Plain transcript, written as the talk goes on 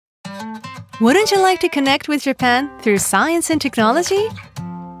Wouldn't you like to connect with Japan through science and technology?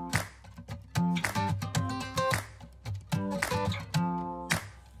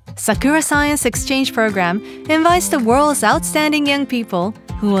 SAKURA Science Exchange Program invites the world's outstanding young people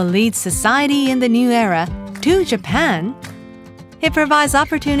who will lead society in the new era to Japan. It provides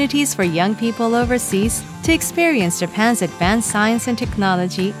opportunities for young people overseas to experience Japan's advanced science and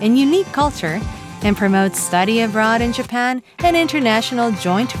technology and unique culture, and promotes study abroad in Japan and international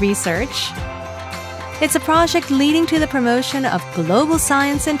joint research. It's a project leading to the promotion of global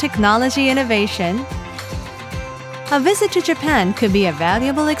science and technology innovation. A visit to Japan could be a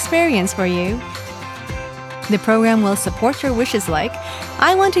valuable experience for you. The program will support your wishes like,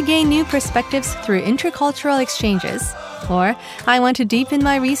 I want to gain new perspectives through intercultural exchanges, or I want to deepen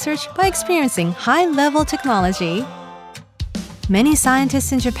my research by experiencing high-level technology. Many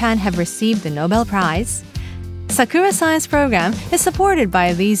scientists in Japan have received the Nobel Prize. SAKURA Science Program is supported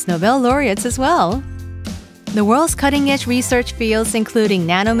by these Nobel laureates as well. The world's cutting-edge research fields, including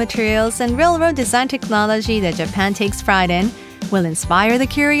nanomaterials and railroad design technology that Japan takes pride in, will inspire the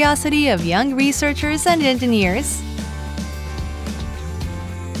curiosity of young researchers and engineers.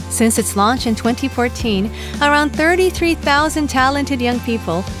 Since its launch in 2014, around 33,000 talented young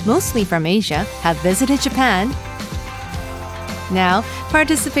people, mostly from Asia, have visited Japan. Now,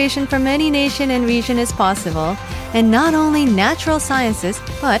 participation from any nation and region is possible, and not only natural sciences,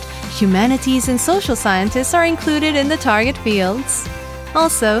 but humanities and social sciences are included in the target fields.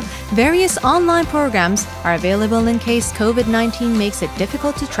 Also, various online programs are available in case COVID-19 makes it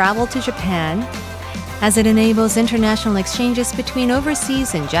difficult to travel to Japan. As it enables international exchanges between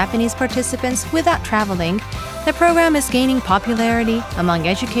overseas and Japanese participants without traveling, the program is gaining popularity among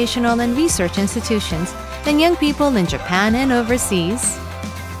educational and research institutions and young people in Japan and overseas.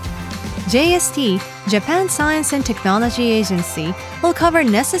 JST, Japan Science and Technology Agency, will cover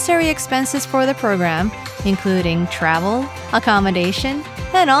necessary expenses for the program, including travel, accommodation,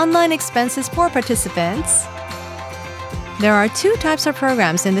 and online expenses for participants. There are two types of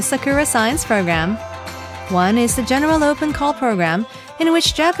programs in the SAKURA Science Program. One is the General Open Call Program, in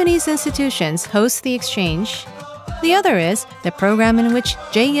which Japanese institutions host the exchange. The other is the program in which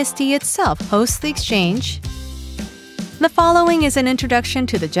JST itself hosts the exchange. The following is an introduction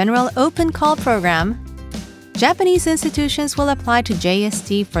to the General Open Call Program. Japanese institutions will apply to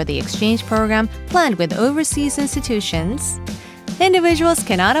JST for the exchange program planned with overseas institutions. Individuals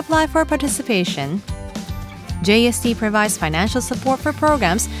cannot apply for participation. JST provides financial support for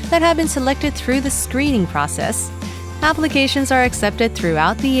programs that have been selected through the screening process. Applications are accepted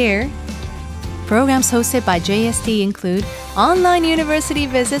throughout the year. Programs hosted by JST include online university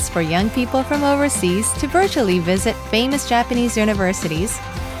visits for young people from overseas to virtually visit famous Japanese universities,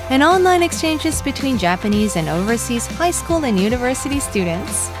 and online exchanges between Japanese and overseas high school and university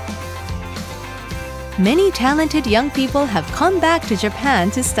students. Many talented young people have come back to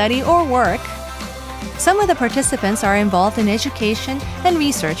Japan to study or work. Some of the participants are involved in education and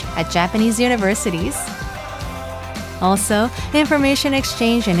research at Japanese universities. Also, information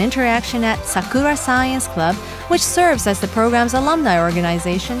exchange and interaction at SAKURA Science Club, which serves as the program's alumni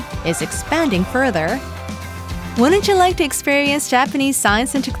organization, is expanding further. Wouldn't you like to experience Japanese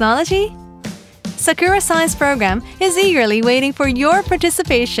science and technology? SAKURA Science Program is eagerly waiting for your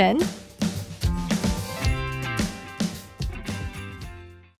participation.